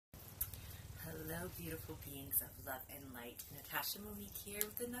Hello, beautiful beings of love and light. Natasha Monique here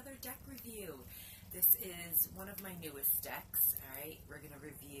with another deck review. This is one of my newest decks. Alright, we're going to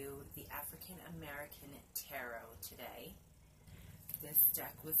review the African American Tarot today. This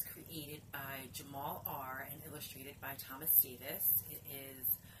deck was created by Jamal R. and illustrated by Thomas Davis. It is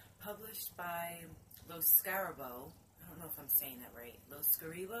published by Lo Scarabeo. I don't know if I'm saying that right. Lo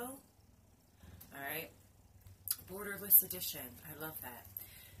Scarabeo? Alright. Borderless edition. I love that.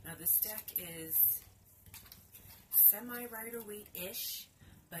 Now this deck is semi-Rider-Waite-ish,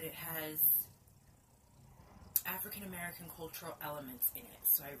 but it has African American cultural elements in it,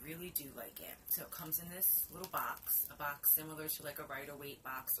 so I really do like it. So it comes in this little box, a box similar to like a Rider-Waite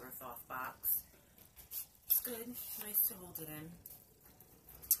box or a Thoth box. It's good, nice to hold it in.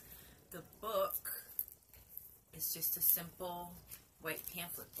 The book is just a simple white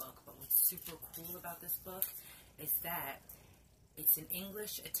pamphlet book, but what's super cool about this book is that it's in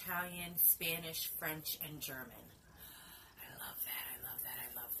English, Italian, Spanish, French, and German. I love that, I love that, I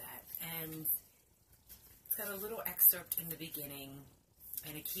love that. And it's got a little excerpt in the beginning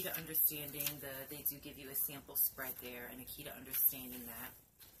and a key to understanding they do give you a sample spread there and a key to understanding that.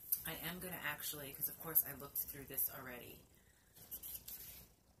 I am going to actually, because of course I looked through this already,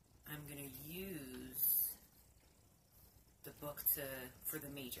 I'm going to use the book for the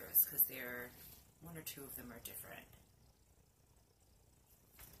majors because one or two of them are different.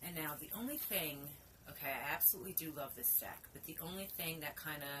 And now the only thing, okay, I absolutely do love this deck, but the only thing that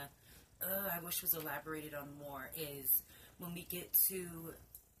kind of, I wish was elaborated on more is when we get to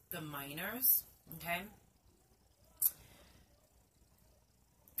the minors, okay?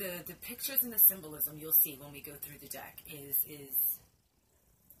 The pictures and the symbolism you'll see when we go through the deck is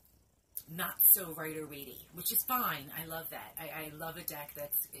not so Rider-Waite-y, which is fine. I love that. I love a deck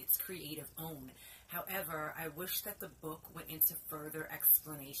it's creative own. However, I wish that the book went into further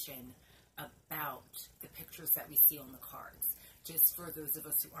explanation about the pictures that we see on the cards, just for those of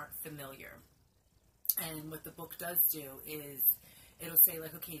us who aren't familiar. And what the book does do is it'll say,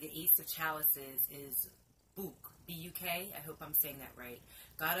 like, okay, the Ace of Chalices is Buk, B-U-K, I hope I'm saying that right,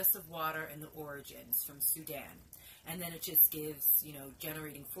 Goddess of Water and the Origins from Sudan. And then it just gives, you know,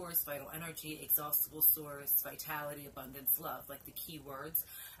 generating force, vital energy, exhaustible source, vitality, abundance, love, like the key words.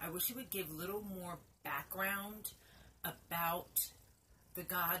 I wish it would give a little more background about the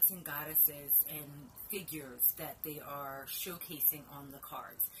gods and goddesses and figures that they are showcasing on the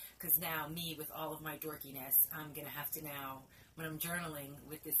cards. Because now, me, with all of my dorkiness, I'm going to have to now, when I'm journaling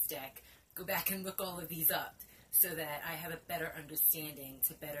with this deck, go back and look all of these up so that I have a better understanding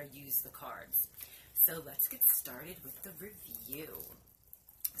to better use the cards. So let's get started with the review.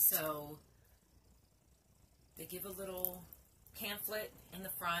 So they give a little pamphlet in the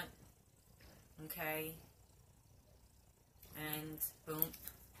front, okay, and boom,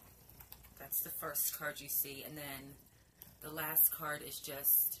 that's the first card you see, and then the last card is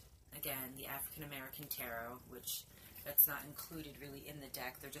just, again, the African American Tarot, which that's not included really in the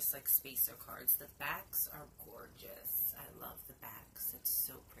deck. They're just like spacer cards. The backs are gorgeous. I love the backs. It's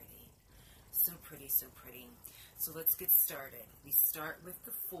so pretty. So pretty, so pretty. So let's get started. We start with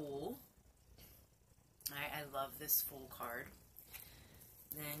the Fool. I love this Fool card.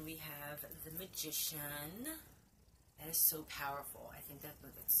 Then we have the Magician. That is so powerful. I think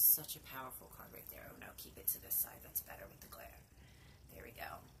that's such a powerful card right there. Oh no, keep it to this side. That's better with the glare. There we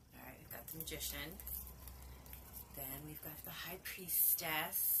go. Alright, we've got the Magician. Then we've got the High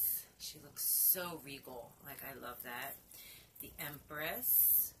Priestess. She looks so regal. Like, I love that. The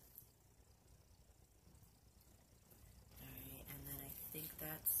Empress. I think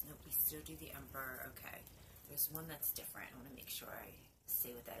that's, nope, we still do the Emperor. Okay, there's one that's different. I want to make sure I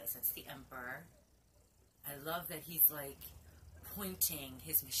say what that is. That's the Emperor. I love that he's like pointing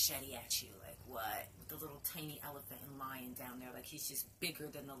his machete at you, like what? With the little tiny elephant and lion down there, like he's just bigger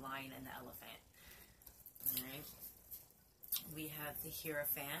than the lion and the elephant. Alright, we have the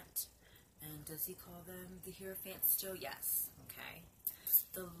Hierophant. And does he call them the Hierophant still? Yes. Okay.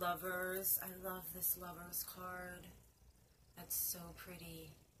 The Lovers. I love this Lovers card. That's so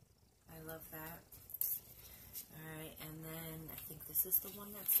pretty. I love that. Alright, and then I think this is the one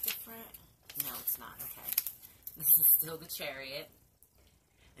that's different. No, it's not. Okay. This is still the Chariot.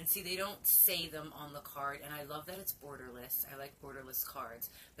 And see, they don't say them on the card, and I love that it's borderless. I like borderless cards,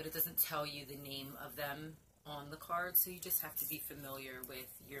 but it doesn't tell you the name of them on the card, so you just have to be familiar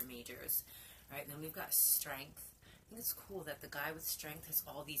with your majors. Alright, then we've got Strength. I think it's cool that the guy with Strength has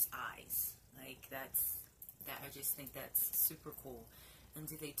all these eyes. Like, I just think that's super cool. And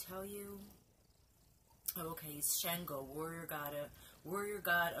do they tell you? Oh, okay, he's Shango, warrior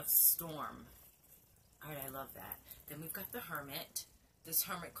god of storm. Alright, I love that. Then we've got the Hermit. This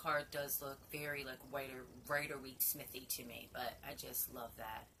Hermit card does look very like Rider-Waite Smithy to me, but I just love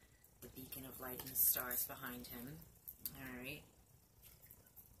that. The beacon of light and the stars behind him. Alright.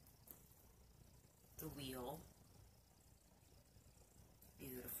 The wheel.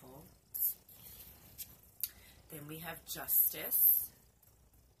 Beautiful. Then we have Justice,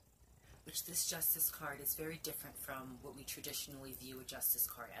 which this Justice card is very different from what we traditionally view a Justice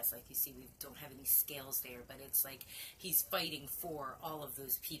card as. Like you see, we don't have any scales there, but it's like he's fighting for all of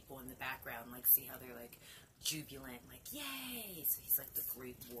those people in the background. Like, see how they're like jubilant, like, yay! So he's like the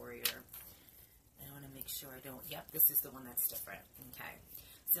great warrior. I want to make sure I don't, yep, this is the one that's different. Okay.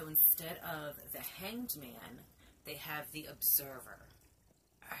 So instead of the Hanged Man, they have the Observer.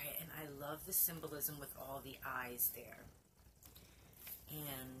 Alright, and I love the symbolism with all the eyes there.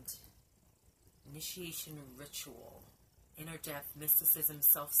 And initiation ritual, inner depth, mysticism,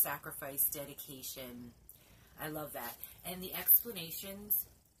 self-sacrifice, dedication. I love that. And the explanations,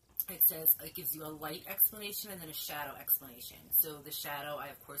 it says, it gives you a light explanation and then a shadow explanation. So the shadow, I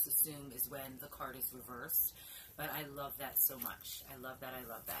of course assume, is when the card is reversed. But I love that so much. I love that, I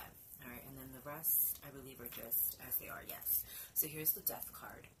love that. Alright, and then the rest, I believe, are just as they are, yes. So here's the Death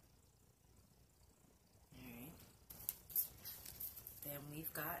card. Alright. Then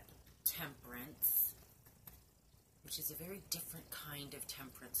we've got Temperance, which is a very different kind of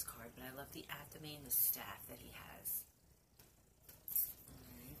Temperance card, but I love the athame and the staff that he has.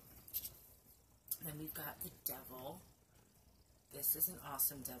 Alright. Then we've got the Devil. This is an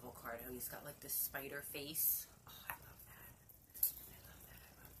awesome Devil card. Oh, he's got like this spider face. Oh, I love that. I love that.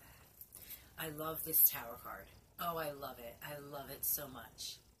 I love that. I love this Tower card. Oh, I love it. I love it so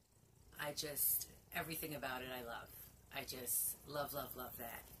much. I just, everything about it I love. I just love, love, love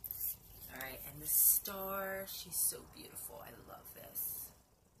that. Alright, and the Star, she's so beautiful. I love this.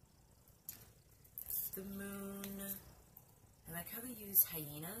 The Moon. I like how they use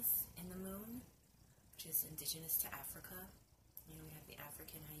hyenas in the moon, which is indigenous to Africa. You know, we have the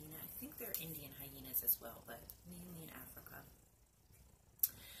African hyena. I think they're Indian hyenas as well, but mainly in Africa.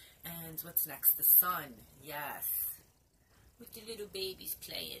 And what's next? The Sun. Yes. With the little babies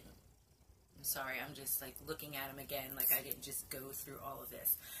playing. I'm sorry, I'm just like looking at them again, like I didn't just go through all of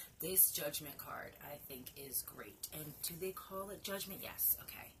this. This Judgment card, I think, is great. And do they call it Judgment? Yes.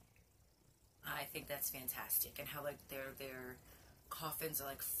 Okay. I think that's fantastic. And how like their coffins are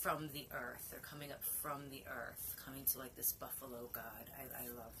like from the earth. They're coming up from the earth, coming to like this buffalo god. I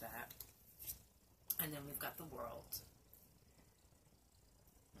love that. And then we've got the World.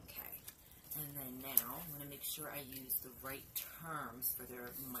 Okay. And then now, I'm going to make sure I use the right terms for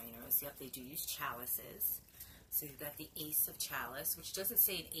their minors. Yep, they do use chalices. So you've got the Ace of Chalice, which doesn't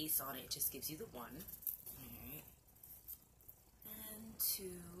say an ace on it, it just gives you the 1. Alright. And 2.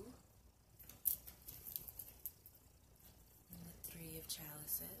 And the 3 of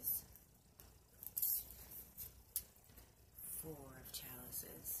Chalices. 4 of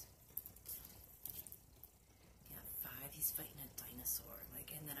Chalices. Yeah, 5, he's fighting a dinosaur.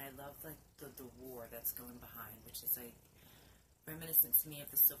 Like, and then I love like the war that's going behind, which is like reminiscent to me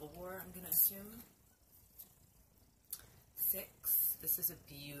of the Civil War, I'm going to assume. 6. This is a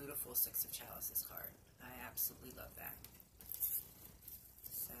beautiful 6 of Chalices card. I absolutely love that.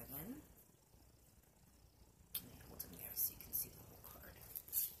 7. Let me hold him there so you can see the whole card.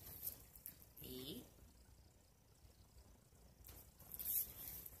 8.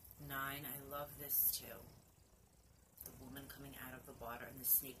 9. I love this too. The woman coming out of the water and the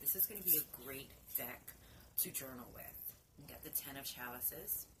snake. This is going to be a great deck to journal with. You got the 10 of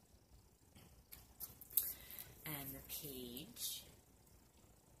Chalices. And the Page,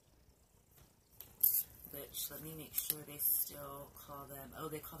 which, let me make sure they still call them, oh,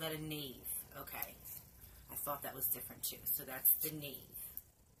 they call that a Knave. Okay. I thought that was different too. So that's the Knave,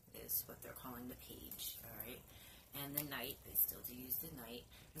 is what they're calling the Page. Alright. And the Knight, they still do use the Knight.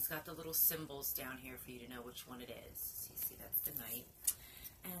 It's got the little symbols down here for you to know which one it is. So you see, that's the Knight.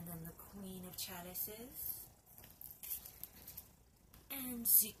 And then the Queen of Chalices. And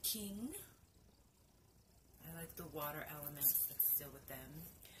the King. I like the water elements that's still with them.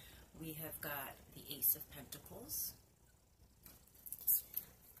 We have got the Ace of Pentacles.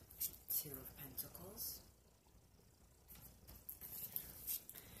 2 of Pentacles.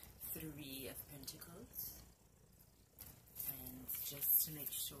 3 of Pentacles. And just to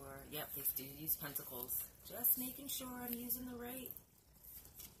make sure, yep, they do use Pentacles. Just making sure I'm using the right.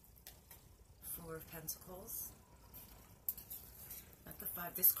 4 of Pentacles. Not the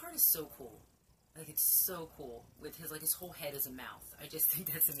 5. This card is so cool. Like, it's so cool with his whole head is a mouth. I just think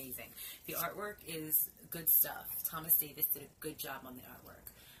that's amazing. The artwork is good stuff. Thomas Davis did a good job on the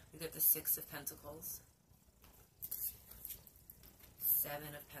artwork. We got the 6 of Pentacles.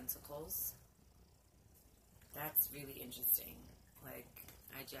 Seven of Pentacles. That's really interesting. Like,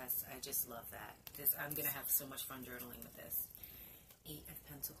 I just love that. I'm gonna have so much fun journaling with this. Eight of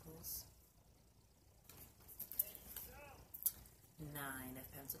Pentacles. Nine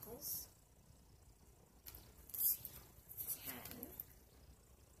of Pentacles. 10.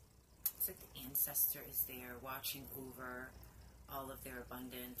 It's like the ancestor is there watching over all of their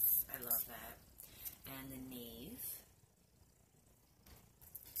abundance. I love that. And the Knave.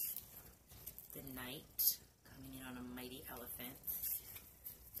 The Knight coming in on a mighty elephant.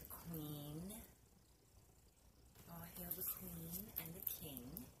 The Queen. Oh, hail the Queen and the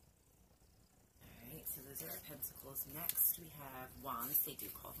King. Alright, so those are our Pentacles. Next we have Wands. They do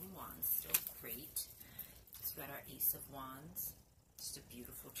call them Wands. Still great. So we got our Ace of Wands. Just a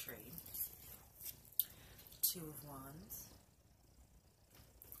beautiful tree. Two of Wands.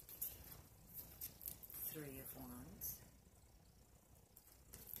 Three of Wands.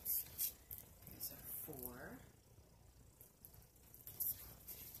 Here's our Four.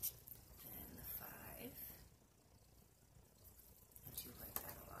 And the Five. I do like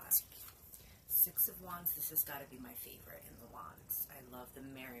that a lot. Six of Wands. This has got to be my favorite in the Wands. I love the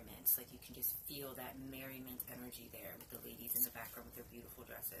merriment. It's like you can just feel that merriment energy there with the ladies in the background with their beautiful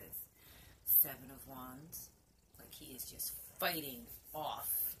dresses. Seven of Wands. Like he is just fighting off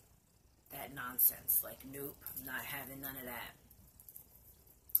that nonsense. Like, nope, I'm not having none of that.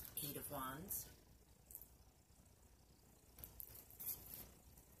 Eight of Wands.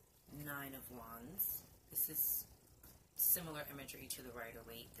 Nine of Wands. This is similar imagery to the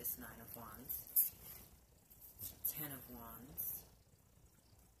Rider-Waite, this Nine of Wands. 10 of Wands.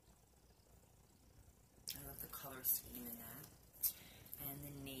 I love the color scheme in that. And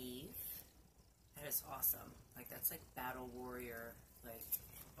the Knave. That is awesome. Like, that's like Battle Warrior, like,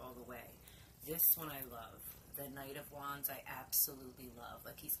 all the way. This one I love. The Knight of Wands I absolutely love.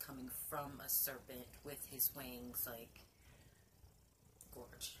 Like, he's coming from a serpent with his wings. Like,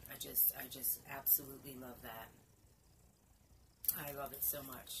 gorge. I just absolutely love that. I love it so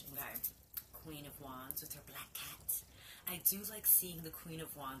much. Okay. Queen of Wands with her black cat. I do like seeing the Queen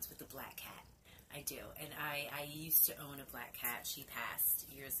of Wands with the black cat. I do. And I used to own a black cat. She passed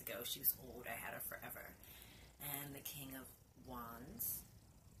years ago. She was old. I had her forever. And the King of Wands.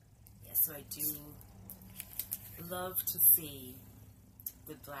 Yeah, so I do love to see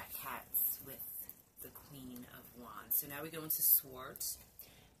the black cats with the Queen of Wands. So now we go into Swords.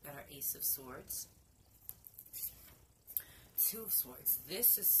 Got our Ace of Swords. Two of Swords.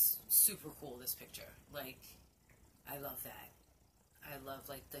 This is super cool, this picture. Like, I love that. I love,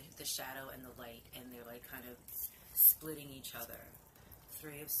 like, the shadow and the light, and they're, like, kind of splitting each other.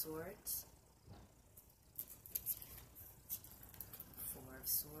 Three of Swords. Four of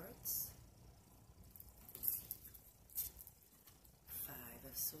Swords. Five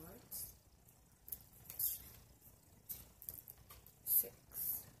of Swords. Six.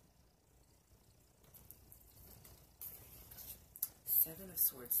 Seven of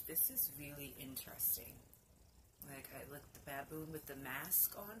Swords. This is really interesting. Like, I look the baboon with the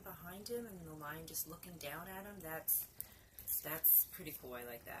mask on behind him and the lion just looking down at him. That's pretty cool. I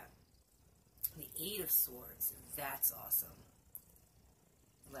like that. The Eight of Swords. That's awesome.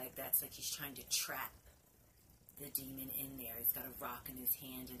 Like, that's like he's trying to trap the demon in there. He's got a rock in his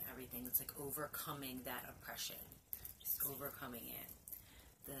hand and everything. It's like overcoming that oppression. Just overcoming it.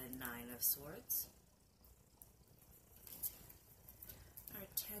 The Nine of Swords. Our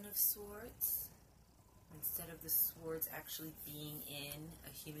Ten of Swords. Instead of the swords actually being in a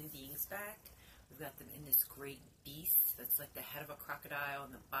human being's back, we've got them in this great beast that's like the head of a crocodile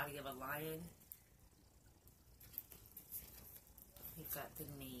and the body of a lion. We've got the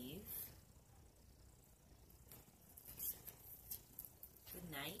Knave.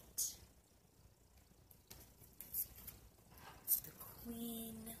 The Knight. The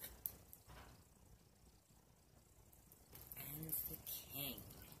Queen. And the King.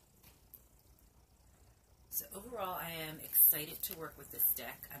 So overall, I am excited to work with this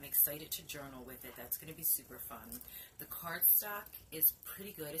deck. I'm excited to journal with it. That's going to be super fun. The cardstock is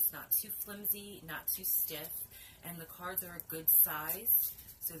pretty good. It's not too flimsy, not too stiff, and the cards are a good size,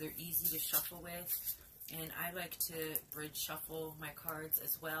 so they're easy to shuffle with. And I like to bridge shuffle my cards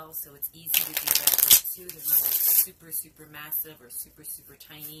as well, so it's easy to do that with too. They're not super, super massive or super, super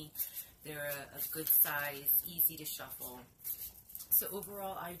tiny. They're a good size, easy to shuffle. So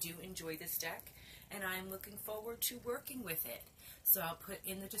overall, I do enjoy this deck, and I'm looking forward to working with it. So I'll put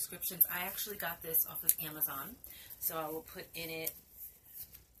in the descriptions. I actually got this off of Amazon, so I will put in it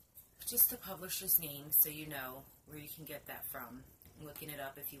just the publisher's name so you know where you can get that from. I'm looking it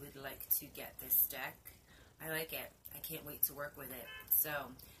up if you would like to get this deck. I like it. I can't wait to work with it. So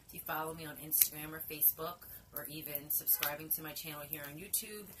if you follow me on Instagram or Facebook, or even subscribing to my channel here on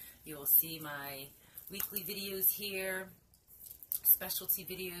YouTube, you will see my weekly videos here, specialty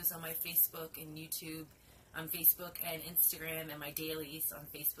videos on my Facebook and YouTube, on Facebook and Instagram, and my dailies on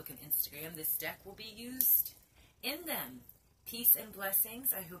Facebook and Instagram. This deck will be used in them. Peace and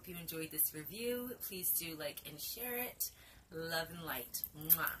blessings. I hope you enjoyed this review. Please do like and share it. Love and light.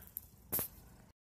 Mwah.